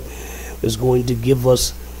is going to give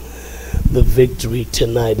us the victory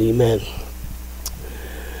tonight. Amen.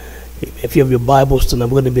 If you have your Bibles tonight,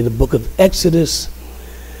 we're going to be in the book of Exodus,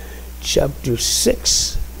 chapter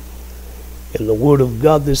 6, in the Word of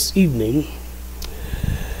God this evening.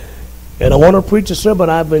 And I want to preach a sermon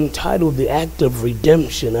I've entitled The Act of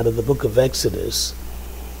Redemption out of the book of Exodus.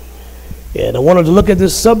 And I wanted to look at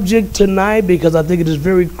this subject tonight because I think it is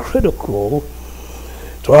very critical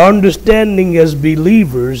to our understanding as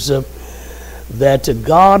believers that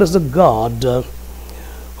God is a God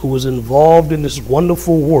who is involved in this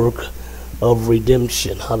wonderful work of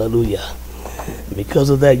redemption. Hallelujah. And because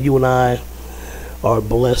of that, you and I are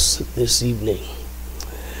blessed this evening.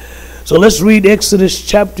 So let's read Exodus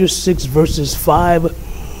chapter 6, verses 5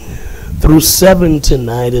 through 7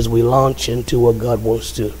 tonight as we launch into what God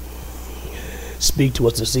wants to speak to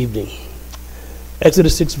us this evening.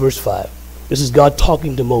 Exodus 6, verse 5. This is God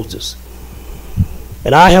talking to Moses.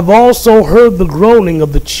 And I have also heard the groaning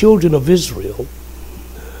of the children of Israel,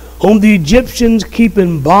 whom the Egyptians keep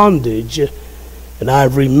in bondage, and I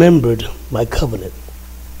have remembered my covenant.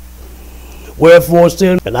 Wherefore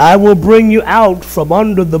say, and I will bring you out from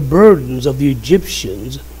under the burdens of the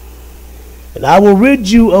Egyptians, and I will rid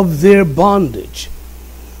you of their bondage,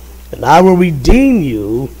 and I will redeem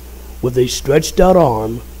you with a stretched out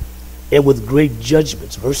arm and with great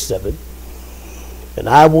judgments. Verse 7. And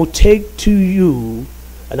I will take you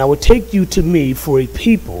to me for a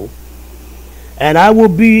people, and I will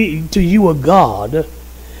be to you a God,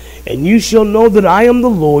 and you shall know that I am the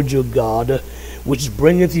Lord your God, which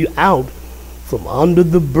bringeth you out from under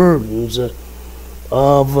the burdens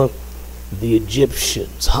of the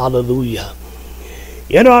Egyptians. Hallelujah.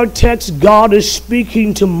 In our text, God is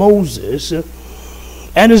speaking to Moses,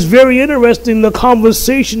 and it's very interesting the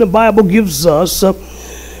conversation the Bible gives us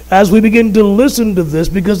as we begin to listen to this,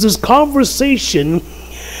 because this conversation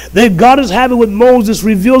that God is having with Moses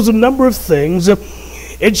reveals a number of things.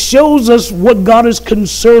 It shows us what God is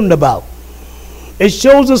concerned about. It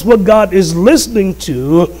shows us what God is listening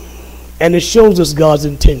to, and it shows us God's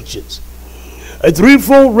intentions. A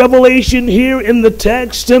threefold revelation here in the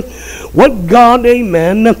text. What God,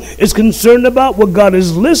 amen, is concerned about, what God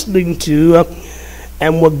is listening to,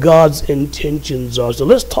 and what God's intentions are. So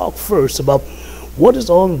let's talk first about what is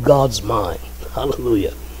on God's mind.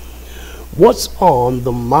 Hallelujah. What's on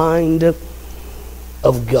the mind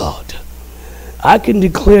of God? I can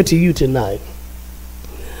declare to you tonight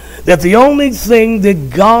that the only thing that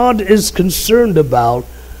God is concerned about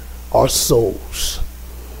are souls.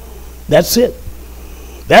 That's it.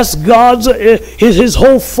 That's God's, his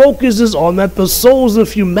whole focus is on that, the souls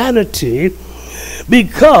of humanity,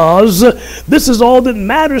 because this is all that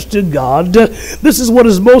matters to God. This is what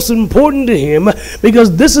is most important to him,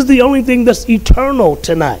 because this is the only thing that's eternal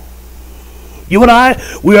tonight. You and I,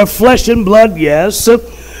 we are flesh and blood, yes,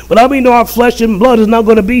 but I mean our flesh and blood is not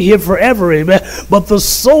going to be here forever, amen, but the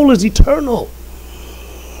soul is eternal.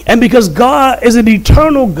 And because God is an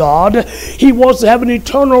eternal God, he wants to have an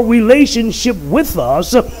eternal relationship with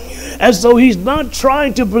us. And so he's not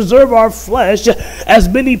trying to preserve our flesh as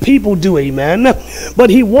many people do, amen. But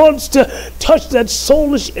he wants to touch that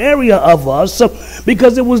soulish area of us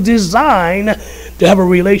because it was designed to have a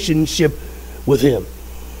relationship with him.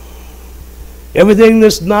 Everything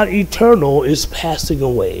that's not eternal is passing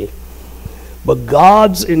away. But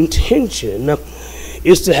God's intention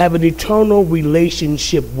is to have an eternal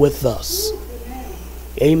relationship with us.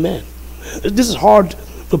 Amen. This is hard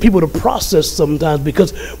for people to process sometimes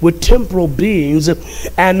because we're temporal beings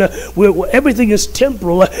and everything is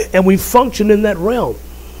temporal and we function in that realm.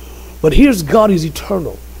 But here's God, he's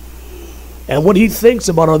eternal. And what he thinks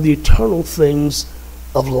about are the eternal things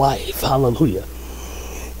of life. Hallelujah.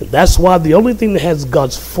 And that's why the only thing that has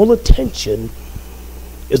God's full attention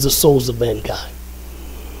is the souls of mankind.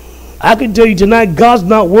 I can tell you tonight, God's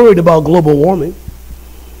not worried about global warming.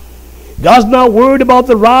 God's not worried about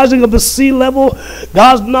the rising of the sea level.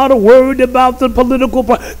 God's not worried about the political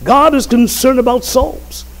God is concerned about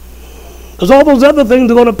souls. Because all those other things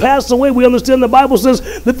are going to pass away. We understand the Bible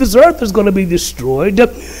says that this earth is going to be destroyed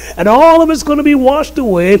and all of it's going to be washed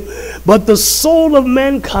away. But the soul of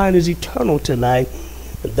mankind is eternal tonight.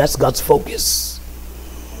 And that's God's focus.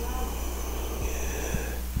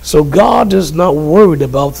 So God is not worried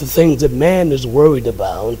about the things that man is worried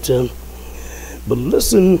about. But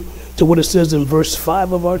listen to what it says in verse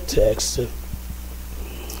 5 of our text.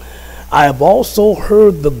 I have also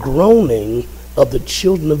heard the groaning of the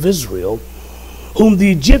children of Israel, whom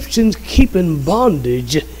the Egyptians keep in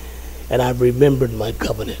bondage, and I've remembered my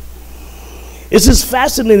covenant. It's just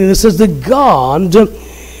fascinating. It says that God,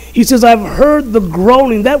 he says, I've heard the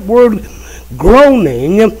groaning. That word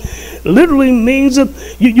groaning, literally means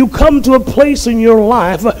that you come to a place in your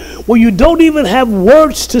life where you don't even have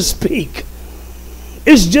words to speak.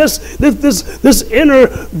 It's just this inner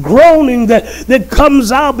groaning that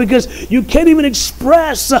comes out because you can't even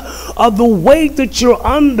express the weight that you're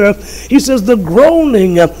under. He says the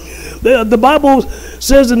groaning. The Bible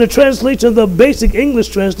says in the translation, the basic English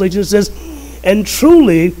translation says, and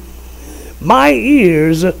truly my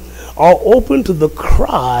ears are open to the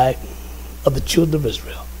cry of the children of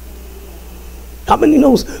Israel. How many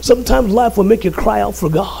knows sometimes life will make you cry out for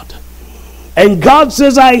God? And God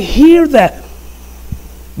says, I hear that.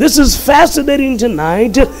 This is fascinating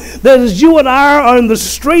tonight, that as you and I are in the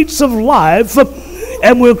straits of life,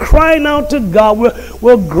 and we're crying out to God,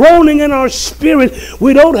 we're groaning in our spirit,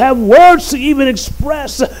 we don't have words to even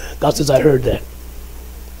express. God says, I heard that.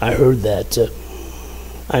 I heard that.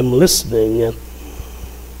 I'm listening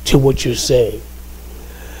to what you're saying.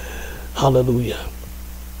 Hallelujah.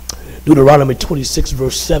 Deuteronomy 26,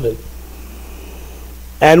 verse 7.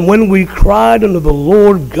 And when we cried unto the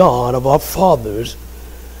Lord God of our fathers,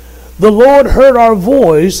 the Lord heard our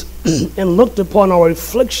voice and looked upon our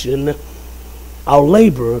affliction, our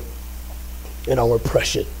labor, and our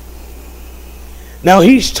oppression. Now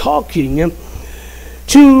he's talking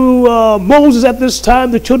to Moses at this time,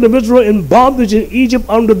 the children of Israel in bondage in Egypt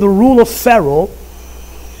under the rule of Pharaoh.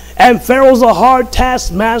 And Pharaoh's a hard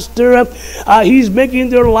taskmaster. He's making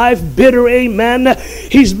their life bitter, amen.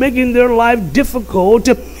 He's making their life difficult.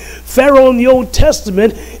 Pharaoh in the Old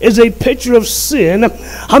Testament is a picture of sin.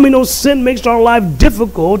 How many know sin makes our life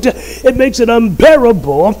difficult? It makes it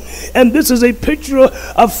unbearable. And this is a picture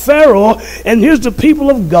of Pharaoh. And here's the people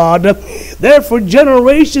of God. They're for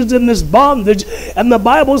generations in this bondage. And the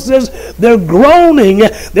Bible says they're groaning.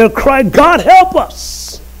 They're crying, God, help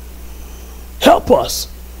us. Help us.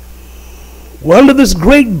 We're under this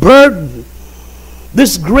great burden,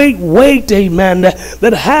 this great weight, amen,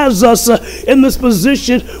 that has us in this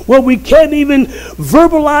position where we can't even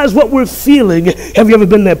verbalize what we're feeling. Have you ever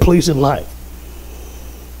been in that place in life?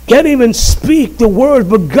 Can't even speak the word,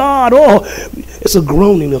 but God, it's a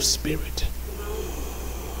groaning of spirit.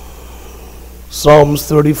 Psalms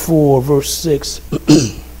 34, verse 6.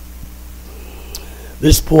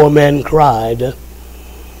 This poor man cried,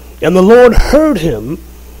 and the Lord heard him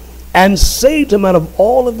and saved him out of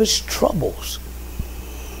all of his troubles.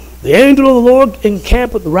 The angel of the Lord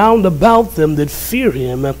encampeth round about them that fear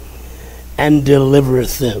him and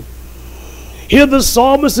delivereth them. Here the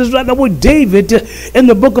psalmist is right now with David in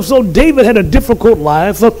the book of Psalms. David had a difficult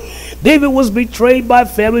life. David was betrayed by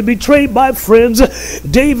family, betrayed by friends.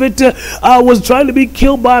 David was trying to be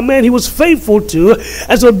killed by a man he was faithful to.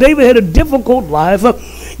 And so David had a difficult life.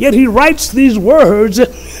 Yet he writes these words.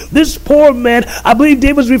 This poor man, I believe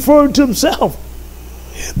David's referring to himself.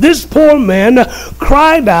 This poor man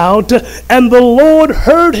cried out, and the Lord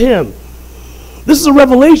heard him. This is a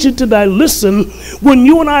revelation tonight. Listen, when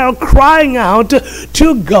you and I are crying out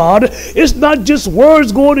to God, it's not just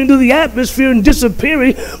words going into the atmosphere and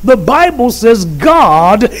disappearing. The Bible says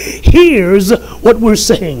God hears what we're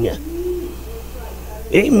saying.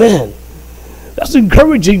 Amen. That's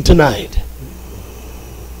encouraging tonight.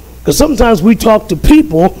 Because sometimes we talk to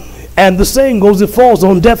people, and the saying goes, it falls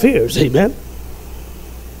on deaf ears. Amen.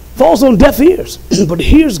 Falls on deaf ears. But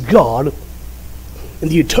here's God in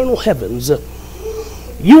the eternal heavens.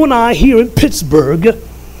 You and I here in Pittsburgh,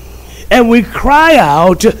 and we cry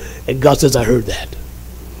out, and God says, I heard that.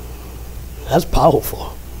 That's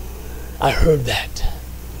powerful. I heard that.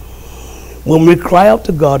 When we cry out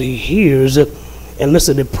to God, he hears, and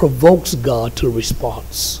listen, it provokes God to a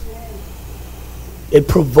response. It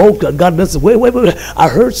provoked God. Listen, wait. I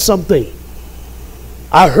heard something.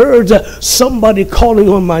 I heard somebody calling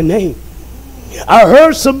on my name. I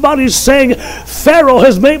heard somebody saying, Pharaoh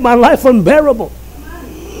has made my life unbearable.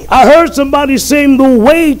 I heard somebody saying the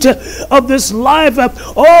weight of this life,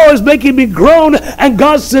 is making me groan. And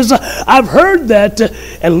God says, I've heard that.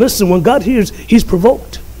 And listen, when God hears, he's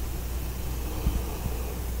provoked.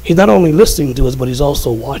 He's not only listening to us, but he's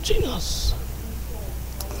also watching us.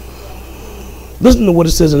 Listen to what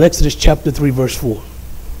it says in Exodus chapter 3, verse 4.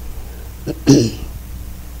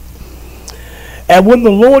 And when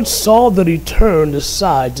the Lord saw that he turned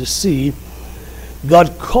aside to see,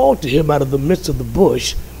 God called to him out of the midst of the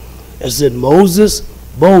bush and said, Moses,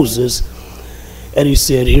 Moses. And he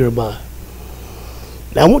said, here am I.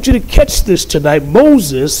 Now I want you to catch this tonight.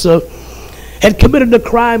 Moses had committed a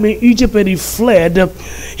crime in Egypt and he fled.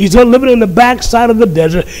 He's living in the backside of the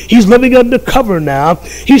desert. He's living under cover now.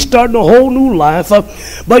 He's starting a whole new life.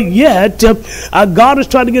 But yet, God is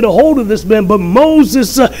trying to get a hold of this man. But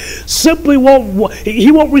Moses simply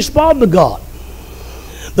won't respond to God.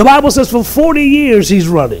 The Bible says for 40 years he's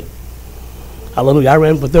running. Hallelujah. I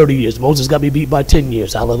ran for 30 years. Moses got me beat by 10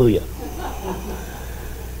 years. Hallelujah.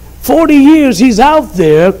 40 years he's out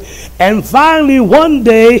there, and finally one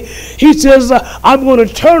day he says, I'm going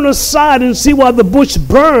to turn aside and see why the bush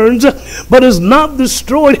burns but is not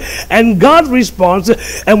destroyed. And God responds,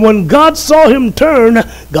 and when God saw him turn,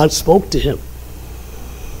 God spoke to him.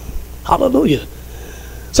 Hallelujah.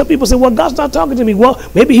 Some people say, well, God's not talking to me. Well,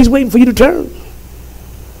 maybe he's waiting for you to turn.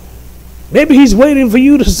 Maybe he's waiting for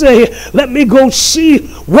you to say, let me go see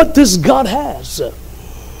what this God has.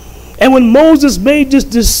 And when Moses made this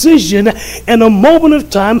decision in a moment of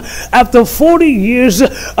time, after 40 years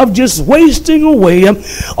of just wasting away,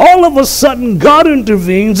 all of a sudden God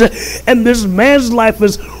intervenes and this man's life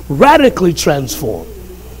is radically transformed.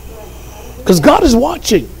 Because God is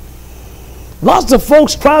watching. Lots of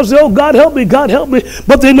folks try to say, oh, God help me,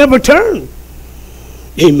 but they never turn.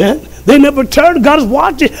 Amen. They never turn. God is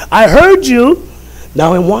watching. I heard you.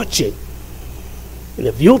 Now I'm watching. And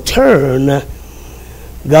if you'll turn,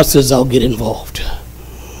 God says, I'll get involved.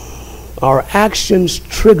 Our actions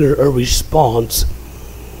trigger a response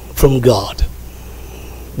from God.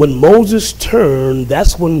 When Moses turned,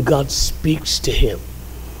 that's when God speaks to him.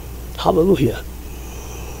 Hallelujah.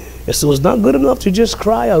 And so it's not good enough to just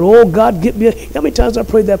cry out, oh, God, get me out. How many times I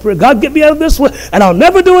prayed that prayer? God, get me out of this one, and I'll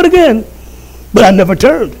never do it again. But I never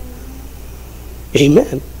turned.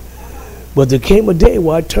 Amen. But there came a day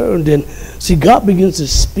where I turned, and see, God begins to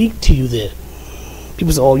speak to you then.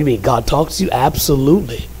 People say, oh, you mean God talks to you?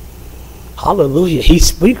 Absolutely. Hallelujah. He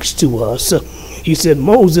speaks to us. He said,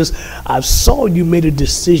 Moses, I saw you made a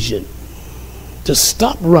decision to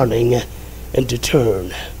stop running and to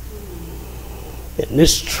turn. And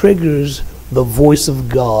this triggers the voice of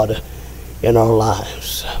God in our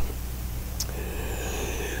lives.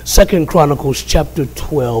 2 Chronicles chapter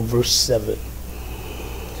 12, verse 7.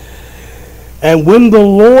 And when the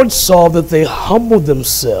Lord saw that they humbled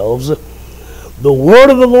themselves, the word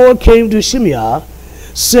of the Lord came to Shemaiah,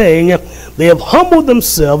 saying, they have humbled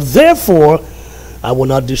themselves, therefore I will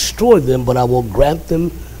not destroy them, but I will grant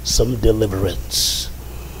them some deliverance.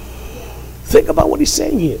 Think about what he's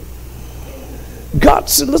saying here. God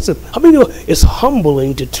said, listen, how many of you know it's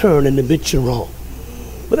humbling to turn and admit you're wrong?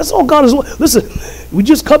 But that's all God is. Listen, we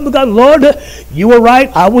just come to God, Lord, you were right,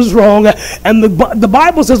 I was wrong. And the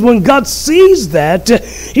Bible says when God sees that,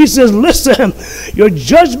 he says, listen, your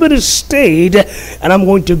judgment is stayed, and I'm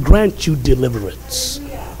going to grant you deliverance.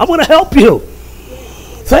 I'm going to help you.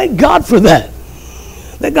 Thank God for that.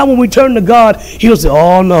 Thank God when we turn to God, he'll say,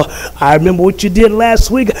 oh, no, I remember what you did last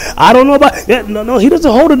week. I don't know about that. No, he doesn't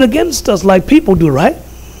hold it against us like people do, right?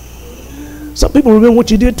 Some people remember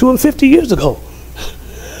what you did to him 50 years ago.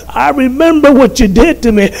 I remember what you did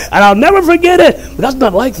to me, and I'll never forget it. But that's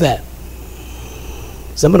not like that.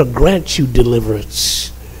 So I'm going to grant you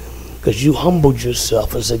deliverance because you humbled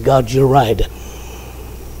yourself and said, God, you're right,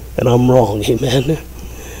 and I'm wrong. Amen.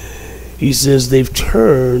 He says they've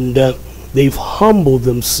turned, they've humbled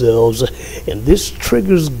themselves, and this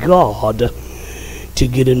triggers God to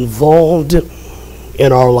get involved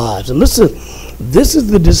in our lives. And listen, this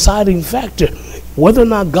is the deciding factor, whether or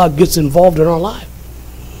not God gets involved in our life.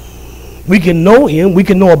 We can know him, we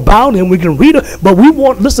can know about him, we can read it, but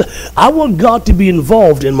I want God to be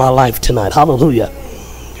involved in my life tonight. Hallelujah.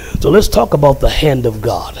 So let's talk about the hand of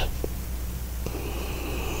God.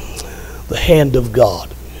 The hand of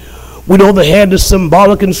God. We know the hand is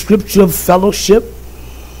symbolic in Scripture of fellowship.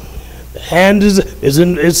 The hand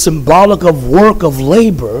is symbolic of work, of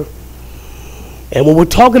labor. And when we're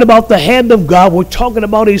talking about the hand of God, we're talking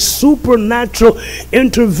about a supernatural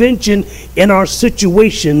intervention in our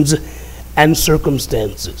situations and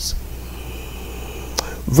circumstances.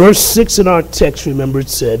 Verse 6 in our text, remember it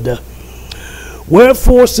said,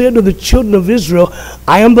 wherefore say unto the children of Israel,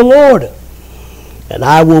 I am the Lord, and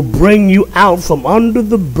I will bring you out from under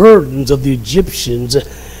the burdens of the Egyptians,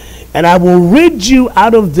 and I will rid you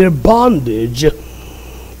out of their bondage,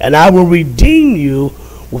 and I will redeem you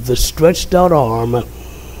with a stretched out arm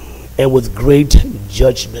and with great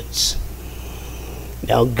judgments.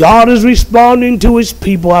 Now God is responding to his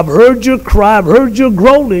people. I've heard your cry, I've heard your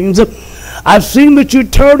groanings, I've seen that you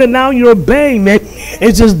turned and now you're obeying me.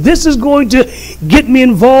 It says this is going to get me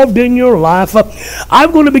involved in your life.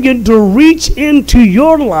 I'm going to begin to reach into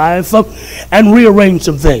your life and rearrange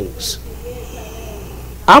some things.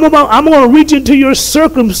 I'm going to reach into your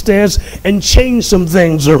circumstance and change some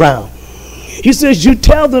things around. He says, you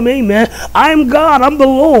tell them, amen, I'm God, I'm the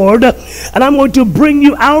Lord, and I'm going to bring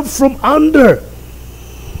you out from under.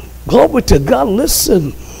 Glory to God.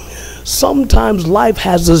 Listen, sometimes life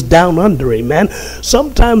has us down under, amen.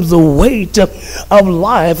 Sometimes the weight of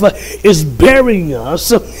life is bearing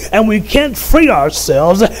us and we can't free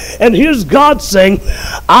ourselves. And here's God saying,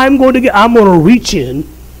 I'm going to reach in.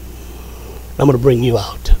 I'm going to bring you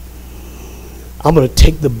out. I'm going to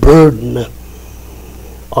take the burden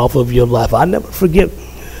off of your life. I never forget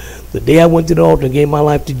the day I went to the altar and gave my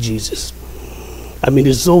life to Jesus. I mean,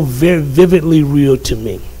 it's so very vividly real to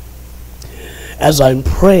me. As I'm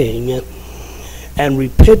praying and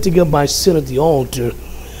repenting of my sin at the altar,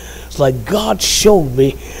 it's like God showed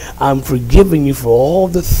me, I'm forgiving you for all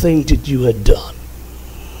the things that you had done.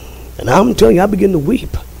 And I'm telling you, I began to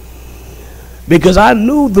weep. Because I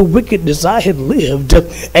knew the wickedness I had lived.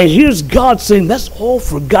 And here's God saying, that's all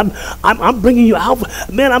forgotten. I'm bringing you out.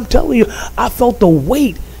 Man, I'm telling you, I felt the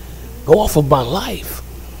weight go off of my life.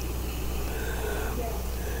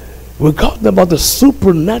 We're talking about the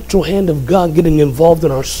supernatural hand of God getting involved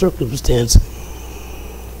in our circumstance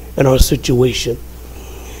and our situation.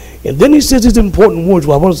 And then he says these important words,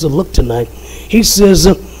 I want us to look tonight. He says,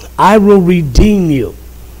 I will redeem you.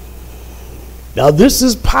 Now this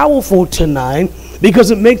is powerful tonight because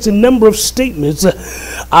it makes a number of statements.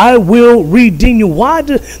 I will redeem you. Why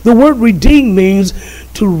the word redeem means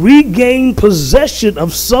to regain possession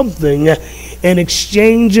of something in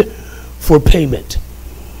exchange for payment.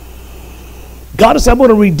 God is saying, I'm going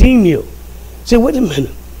to redeem you. Say, wait a minute.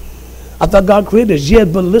 I thought God created us. Yeah,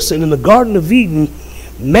 but listen, in the Garden of Eden,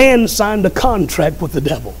 man signed a contract with the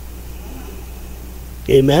devil.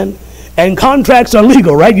 Amen. And contracts are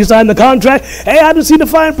legal, right? You signed the contract. Hey, I didn't see the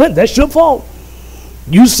fine print. That's your fault.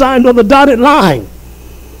 You signed on the dotted line.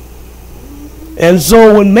 And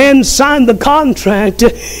so when man signed the contract,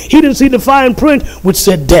 he didn't see the fine print, which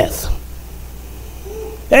said death.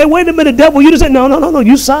 Hey, wait a minute, devil. You just said, no.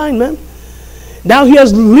 You signed, man. Now he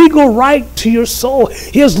has legal right to your soul.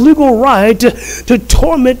 He has legal right to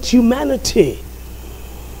torment humanity.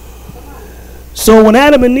 So when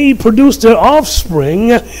Adam and Eve produced their offspring,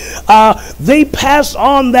 they passed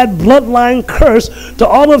on that bloodline curse to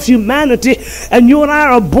all of humanity. And you and I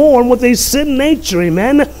are born with a sin nature,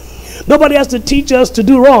 amen. Nobody has to teach us to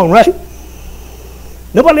do wrong, right?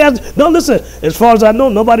 Nobody has. No, listen. As far as I know,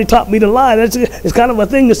 nobody taught me to lie. It's kind of a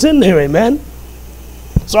thing that's in here, amen.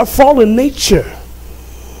 It's our fallen nature.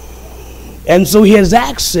 And so he has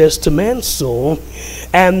access to man's soul.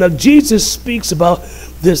 And Jesus speaks about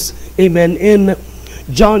this, amen, in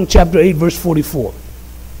John chapter 8, verse 44.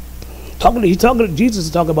 Jesus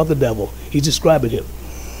is talking about the devil. He's describing him.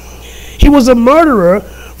 He was a murderer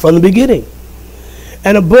from the beginning,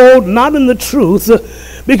 and abode not in the truth,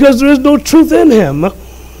 because there is no truth in him.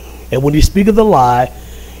 And when he speaketh a lie,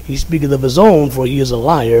 he speaketh of his own, for he is a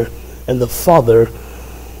liar and the father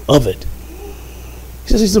of it. He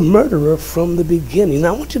says he's a murderer from the beginning.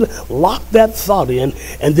 Now I want you to lock that thought in,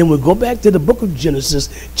 and then we'll go back to the book of Genesis,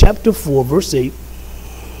 chapter 4, verse 8.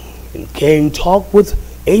 And Cain talked with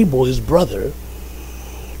Abel, his brother.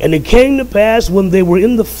 And it came to pass when they were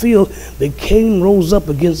in the field that Cain rose up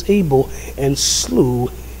against Abel and slew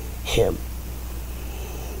him.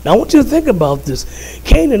 Now I want you to think about this.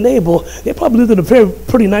 Cain and Abel, they probably lived in a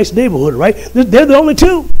pretty nice neighborhood, right? They're the only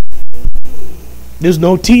two. There's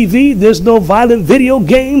no TV. There's no violent video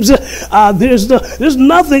games. There's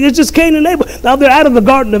nothing. It's just Cain and Abel. Now they're out of the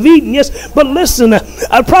Garden of Eden, yes. But listen,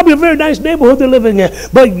 probably a very nice neighborhood they're living in.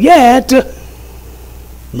 But yet,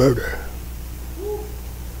 murder.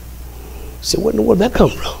 So where in the world did that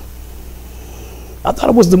come from? I thought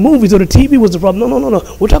it was the movies or the TV was the problem.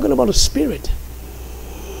 No. We're talking about a spirit.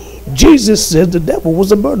 Jesus said the devil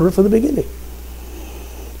was a murderer from the beginning.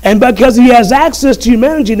 And because he has access to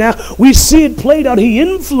humanity now, we see it played out. He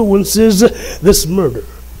influences this murder.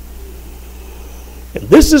 And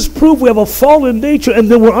this is proof we have a fallen nature and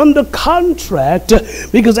that we're under contract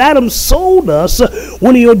because Adam sold us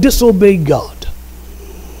when he disobeyed God.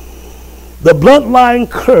 The bloodline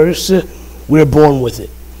curse, we're born with it.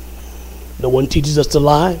 No one teaches us to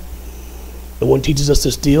lie. No one teaches us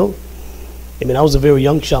to steal. I mean, I was a very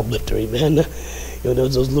young shoplifter, amen. You know,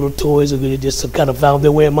 those little toys that just kind of found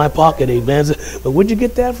their way in my pocket, amen. But where'd you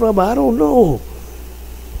get that from? I don't know.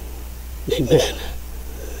 Amen.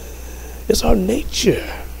 It's our nature.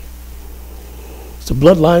 It's a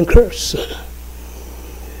bloodline curse.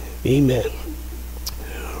 Amen.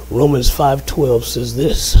 Romans 5:12 says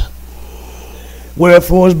this.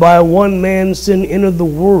 Wherefore, as by one man sin entered the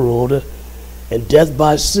world, and death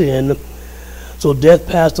by sin, so death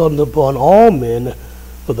passed on upon all men,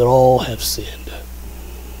 for that all have sinned.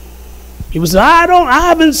 People say, I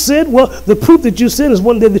haven't sinned. Well, the proof that you sin is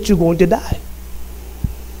one day that you're going to die.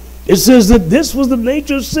 It says that this was the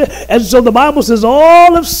nature of sin. And so the Bible says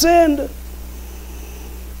all have sinned.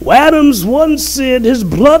 Adam's one sin, his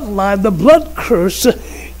bloodline, the blood curse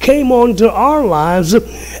came onto our lives.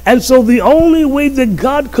 And so the only way that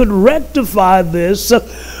God could rectify this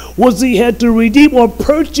was he had to redeem or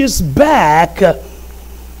purchase back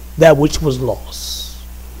that which was lost.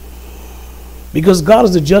 Because God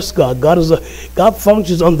is a just God. God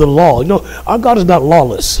functions under law. You know, our God is not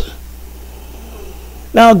lawless.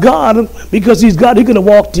 Now God, because he's God, he could have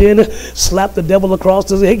walked in, slapped the devil across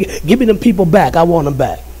and said, hey, give me them people back. I want them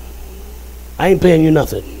back. I ain't paying you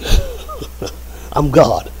nothing. I'm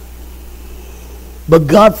God. But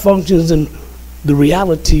God functions in the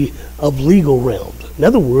reality of legal realm. In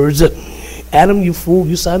other words, Adam, you fool,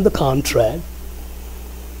 you signed the contract.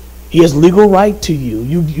 He has legal right to you.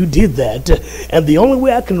 You did that. And the only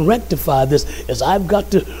way I can rectify this is I've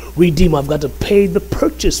got to redeem. I've got to pay the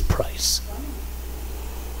purchase price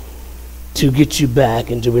to get you back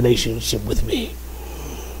into relationship with me.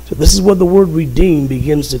 So this is where the word redeem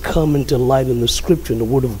begins to come into light in the scripture, in the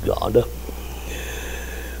word of God.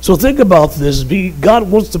 So think about this. God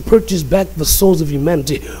wants to purchase back the souls of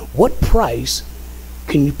humanity. What price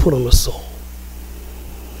can you put on a soul?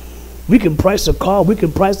 We can price a car, we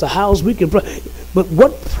can price a house, but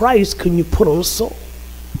what price can you put on a soul?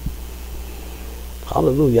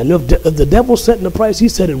 Hallelujah. I know if the devil's setting the price, he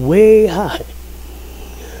set it way high.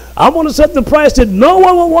 I want to set the price that no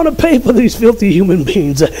one will want to pay for these filthy human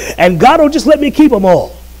beings. And God will just let me keep them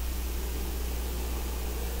all.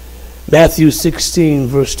 Matthew 16,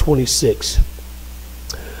 verse 26.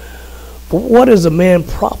 For what is a man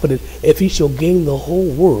profited if he shall gain the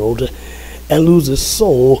whole world and lose his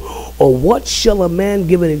soul? Or what shall a man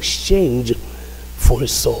give in exchange for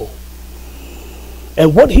his soul?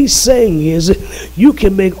 And what he's saying is, you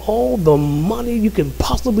can make all the money you can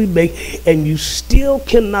possibly make, and you still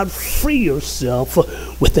cannot free yourself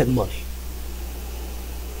with that money.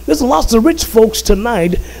 There's lots of rich folks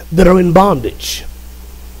tonight that are in bondage.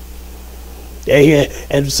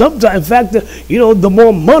 And sometimes, in fact, the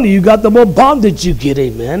more money you got, the more bondage you get,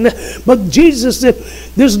 amen. But Jesus said,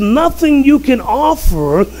 there's nothing you can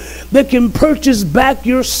offer that can purchase back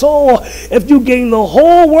your soul if you gain the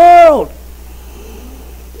whole world.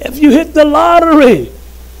 If you hit the lottery,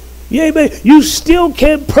 you still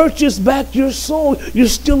can't purchase back your soul. You're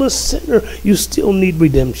still a sinner. You still need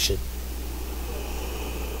redemption.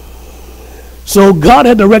 So God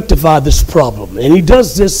had to rectify this problem. And he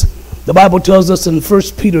does this, the Bible tells us in 1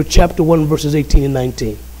 Peter chapter 1, verses 18 and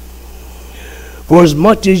 19. For as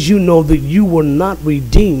much as you know that you were not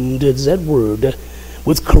redeemed, is that word,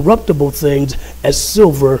 with corruptible things as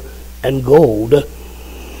silver and gold,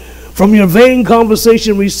 from your vain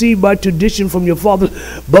conversation received by tradition from your fathers,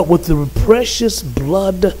 but with the precious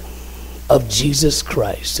blood of Jesus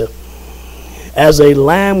Christ, as a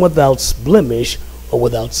lamb without blemish or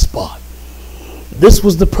without spot. This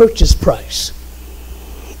was the purchase price.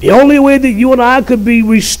 The only way that you and I could be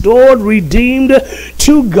restored, redeemed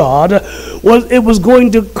to God, was it was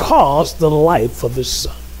going to cost the life of his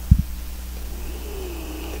son.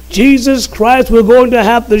 Jesus Christ was going to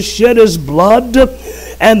have to shed his blood,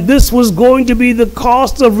 and this was going to be the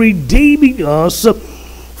cost of redeeming us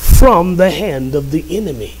from the hand of the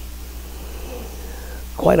enemy.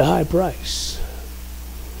 Quite a high price.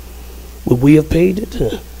 Would we have paid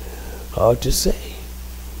it? Hard to say.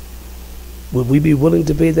 Would we be willing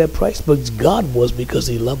to pay that price? But God was, because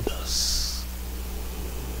he loved us.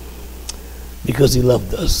 Because he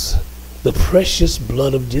loved us. The precious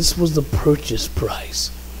blood of Jesus was the purchase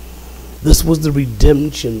price. This was the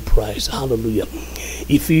redemption price. Hallelujah.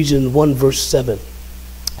 Ephesians 1 verse 7.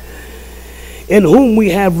 In whom we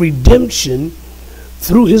have redemption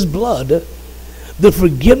through his blood, the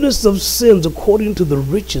forgiveness of sins according to the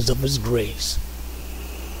riches of his grace.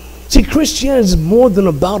 See, Christianity is more than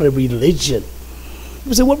about a religion.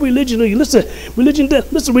 You say, what religion are you? Listen,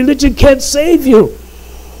 religion can't save you.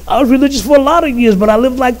 I was religious for a lot of years, but I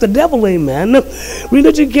lived like the devil, amen.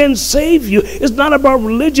 Religion can't save you. It's not about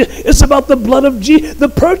religion. It's about the blood of Jesus, the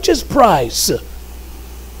purchase price.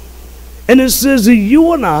 And it says that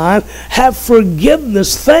you and I have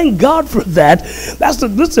forgiveness. Thank God for that.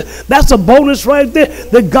 That's a bonus right there,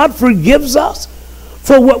 that God forgives us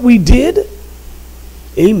for what we did.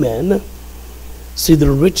 Amen. See,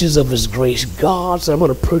 the riches of his grace. God said, I'm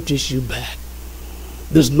going to purchase you back.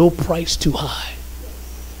 There's no price too high.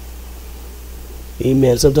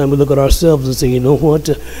 Amen. Sometimes we look at ourselves and say, you know what?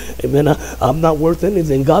 Amen. I'm not worth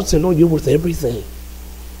anything. God said, no, you're worth everything.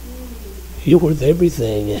 You're worth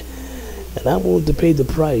everything. And I'm willing to pay the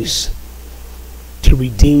price to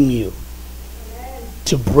redeem you,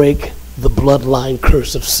 to break the bloodline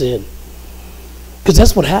curse of sin. Because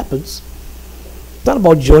that's what happens. It's not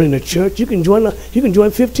about joining a church. You can join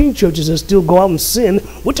 15 churches and still go out and sin.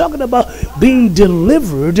 We're talking about being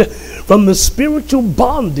delivered from the spiritual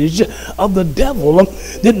bondage of the devil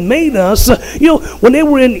that made us. When they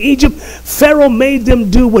were in Egypt, Pharaoh made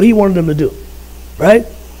them do what he wanted them to do. Right?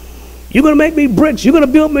 You're going to make me bricks. You're going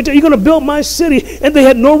to build my city. And they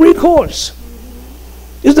had no recourse.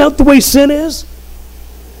 Isn't that the way sin is?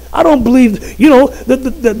 I don't believe,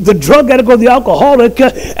 the drug addict or the alcoholic,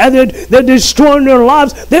 and they're destroying their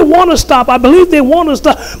lives. They want to stop. I believe they want to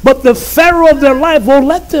stop. But the Pharaoh of their life won't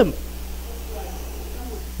let them.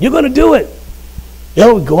 You're going to do it. We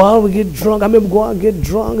go out and get drunk. I remember go out and get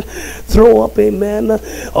drunk, throw up, amen,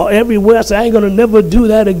 or everywhere. I say, I ain't going to never do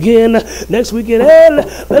that again. Next weekend,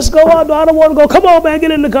 hey, let's go out. No, I don't want to go. Come on, man,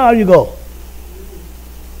 get in the car. You go.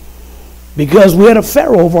 Because we had a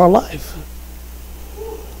Pharaoh over our life.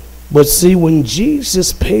 But see, when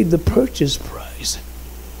Jesus paid the purchase price,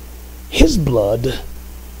 his blood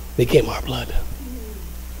became our blood.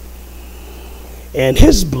 And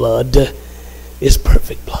his blood is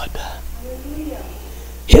perfect blood.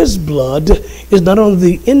 His blood is not under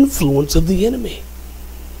the influence of the enemy.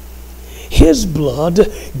 His blood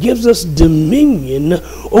gives us dominion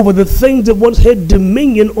over the things that once had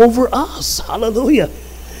dominion over us. Hallelujah.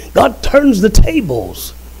 God turns the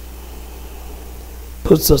tables.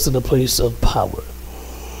 Puts us in a place of power.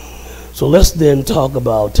 So let's then talk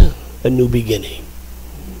about a new beginning.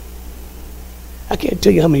 I can't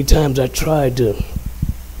tell you how many times I tried to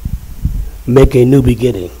make a new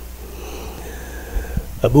beginning.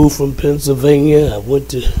 I moved from Pennsylvania. I went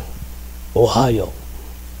to Ohio.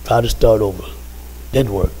 Tried to start over.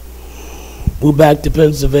 Didn't work. Moved back to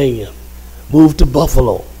Pennsylvania. Moved to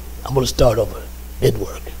Buffalo. I'm going to start over. Didn't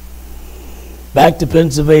work. Back to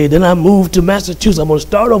Pennsylvania. Then I moved to Massachusetts. I'm going to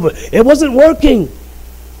start over. It wasn't working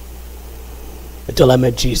until I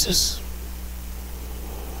met Jesus.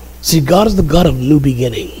 See, God is the God of new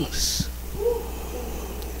beginnings.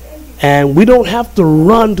 And we don't have to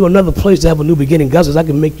run to another place to have a new beginning. God says, I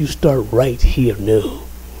can make you start right here new.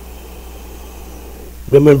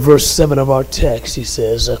 Remember in verse 7 of our text, he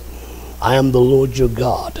says, I am the Lord your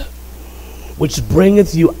God, which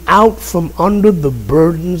bringeth you out from under the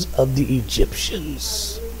burdens of the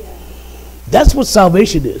Egyptians. That's what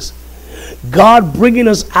salvation is. God bringing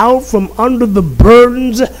us out from under the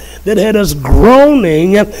burdens that had us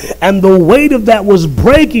groaning, and the weight of that was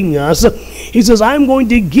breaking us. He says, I'm going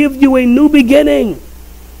to give you a new beginning.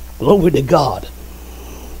 Glory to God.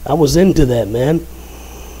 I was into that, man.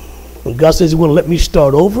 When God says he want to let me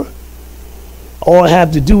start over, all I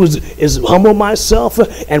have to do is humble myself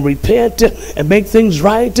and repent and make things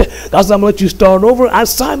right. God says, I'm going to let you start over.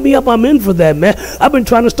 Sign me up. I'm in for that, man. I've been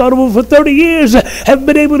trying to start over for 30 years. Haven't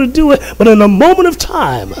been able to do it. But in a moment of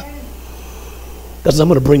time, God says, I'm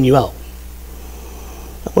going to bring you out.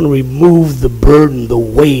 I'm going to remove the burden, the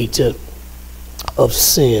weight of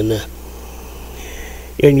sin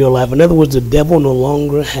in your life. In other words, the devil no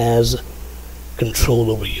longer has control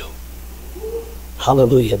over you.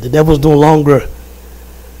 Hallelujah. The devil's no longer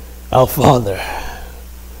our father,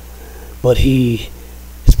 but his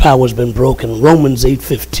power has been broken. Romans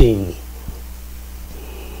 8:15.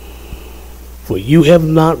 For you have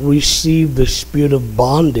not received the spirit of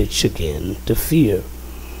bondage again to fear,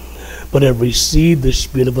 but have received the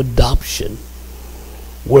spirit of adoption,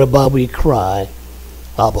 whereby we cry,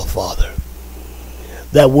 Abba, Father.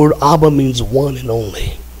 That word Abba means one and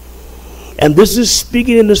only. And this is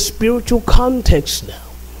speaking in the spiritual context now.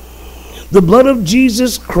 The blood of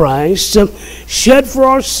Jesus Christ shed for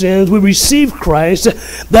our sins. We receive Christ.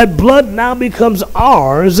 That blood now becomes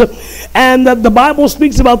ours. And the Bible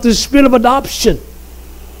speaks about the spirit of adoption.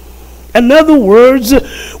 In other words,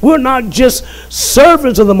 we're not just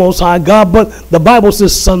servants of the Most High God, but the Bible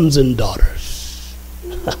says sons and daughters.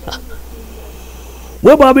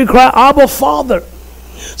 Whereby we cry, Abba, Father.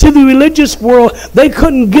 See, the religious world, they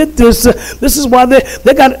couldn't get this. This is why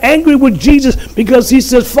they got angry with Jesus, because he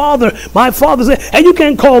says, Father, my Father said, and you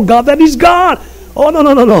can't call God that. He's God. Oh,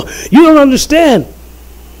 no. You don't understand.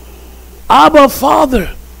 Abba,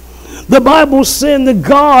 Father. The Bible's saying that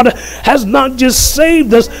God has not just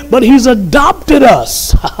saved us, but he's adopted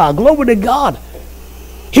us. Glory to God.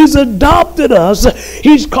 He's adopted us.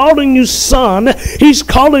 He's calling you son. He's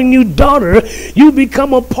calling you daughter. You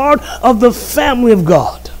become a part of the family of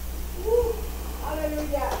God.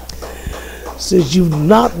 Says you've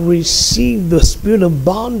not received the spirit of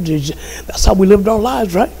bondage. That's how we lived our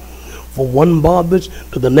lives, right? From one bondage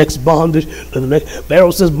to the next bondage to the next.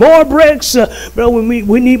 Pharaoh says, more bricks. Pharaoh,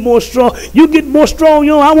 we need more straw. You get more straw.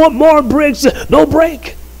 I want more bricks. No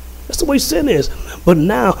break. That's the way sin is. But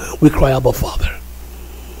now we cry, Abba, Father.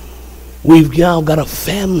 We've now got a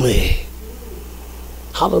family.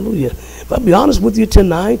 Hallelujah. If I'll be honest with you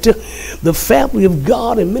tonight, the family of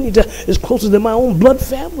God in many times is closer than my own blood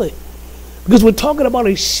family. Because we're talking about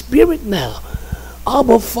a spirit now.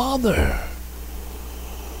 Abba, Father.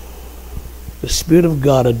 The Spirit of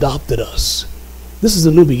God adopted us. This is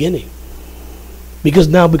a new beginning. Because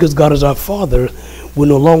God is our Father, we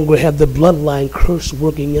no longer have the bloodline curse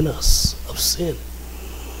working in us of sin.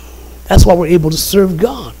 That's why we're able to serve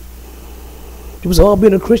God. People say,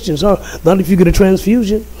 being a Christian, not if you get a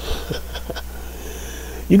transfusion.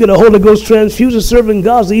 You get a Holy Ghost transfusion, serving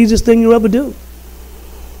God's the easiest thing you'll ever do.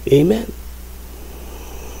 Amen.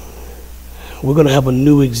 We're going to have a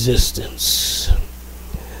new existence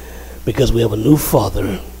because we have a new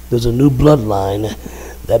Father. There's a new bloodline.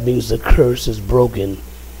 That means the curse is broken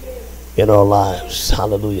in our lives.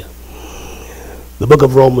 Hallelujah. The book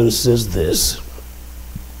of Romans says this: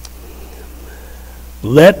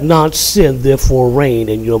 let not sin therefore reign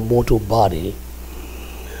in your mortal body,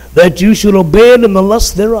 that you should obey it in the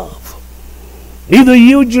lust thereof. Neither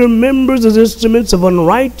yield your members as instruments of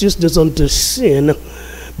unrighteousness unto sin,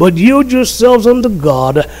 but yield yourselves unto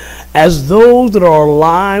God as those that are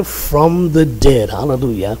alive from the dead.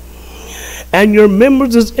 Hallelujah. And your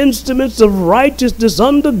members as instruments of righteousness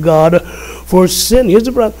unto God. For sin, here's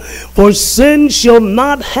the problem, for sin shall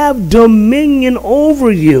not have dominion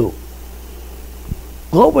over you.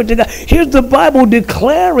 Glory to God. Here's the Bible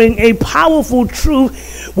declaring a powerful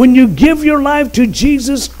truth. When you give your life to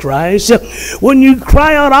Jesus Christ, when you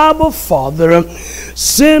cry out, Abba, Father,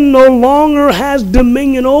 sin no longer has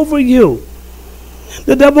dominion over you.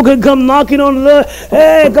 The devil can come knocking on the door.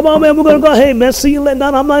 Hey, come on, man, we're going to go. Hey, man, see you later.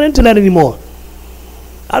 No, I'm not into that anymore.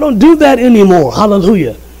 I don't do that anymore.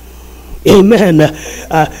 Hallelujah. Amen.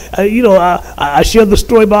 I shared the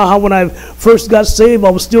story about how when I first got saved,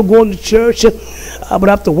 I was still going to church. But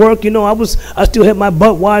after work, I still had my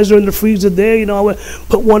Budweiser in the freezer there. I would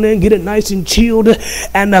put one in, get it nice and chilled.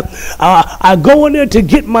 And I go in there to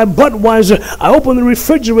get my Budweiser. I open the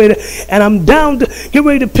refrigerator, and I'm down to get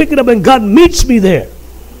ready to pick it up, and God meets me there.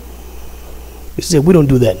 He said, we don't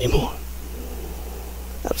do that anymore.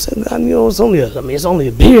 I said, God, it's only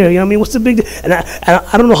a beer. What's the big deal? And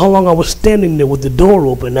I don't know how long I was standing there with the door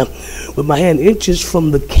open, with my hand inches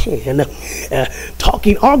from the can,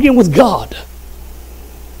 arguing with God.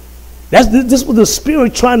 This was the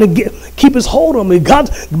Spirit trying to keep his hold on me.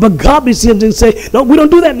 But God be seeing and say, no, we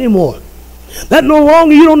don't do that anymore. That no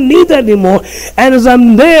longer, you don't need that anymore. And as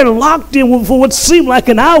I'm there locked in for what seemed like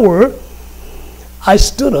an hour, I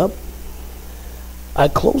stood up, I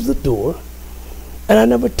closed the door, and I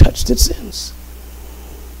never touched it since.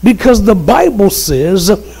 Because the Bible says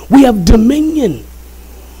we have dominion.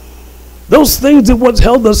 Those things that once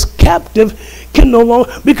held us captive can no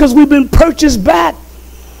longer, because we've been purchased back.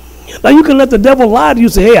 Now you can let the devil lie to you,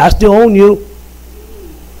 say, hey, I still own you.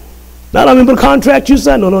 Now I remember the contract you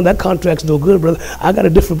signed. No, that contract's no good, brother. I got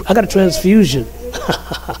a transfusion.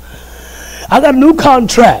 I got a new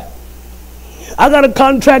contract. I got a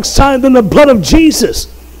contract signed in the blood of Jesus.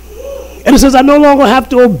 And it says, I no longer have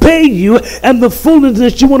to obey you and the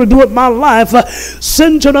foolishness you want to do with my life.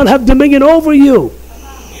 Sin shall not have dominion over you.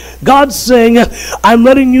 God's saying, I'm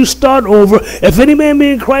letting you start over. If any man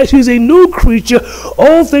be in Christ, he's a new creature.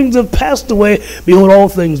 All things have passed away. Behold, all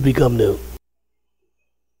things become new.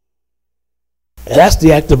 And that's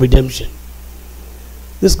the act of redemption.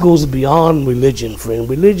 This goes beyond religion, friend.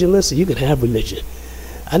 Religion, listen, you can have religion.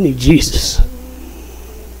 I need Jesus.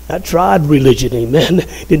 I tried religion, amen.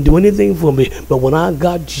 Didn't do anything for me. But when I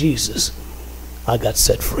got Jesus, I got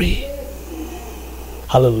set free.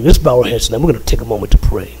 Hallelujah. Let's bow our heads now. We're going to take a moment to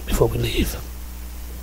pray before we leave.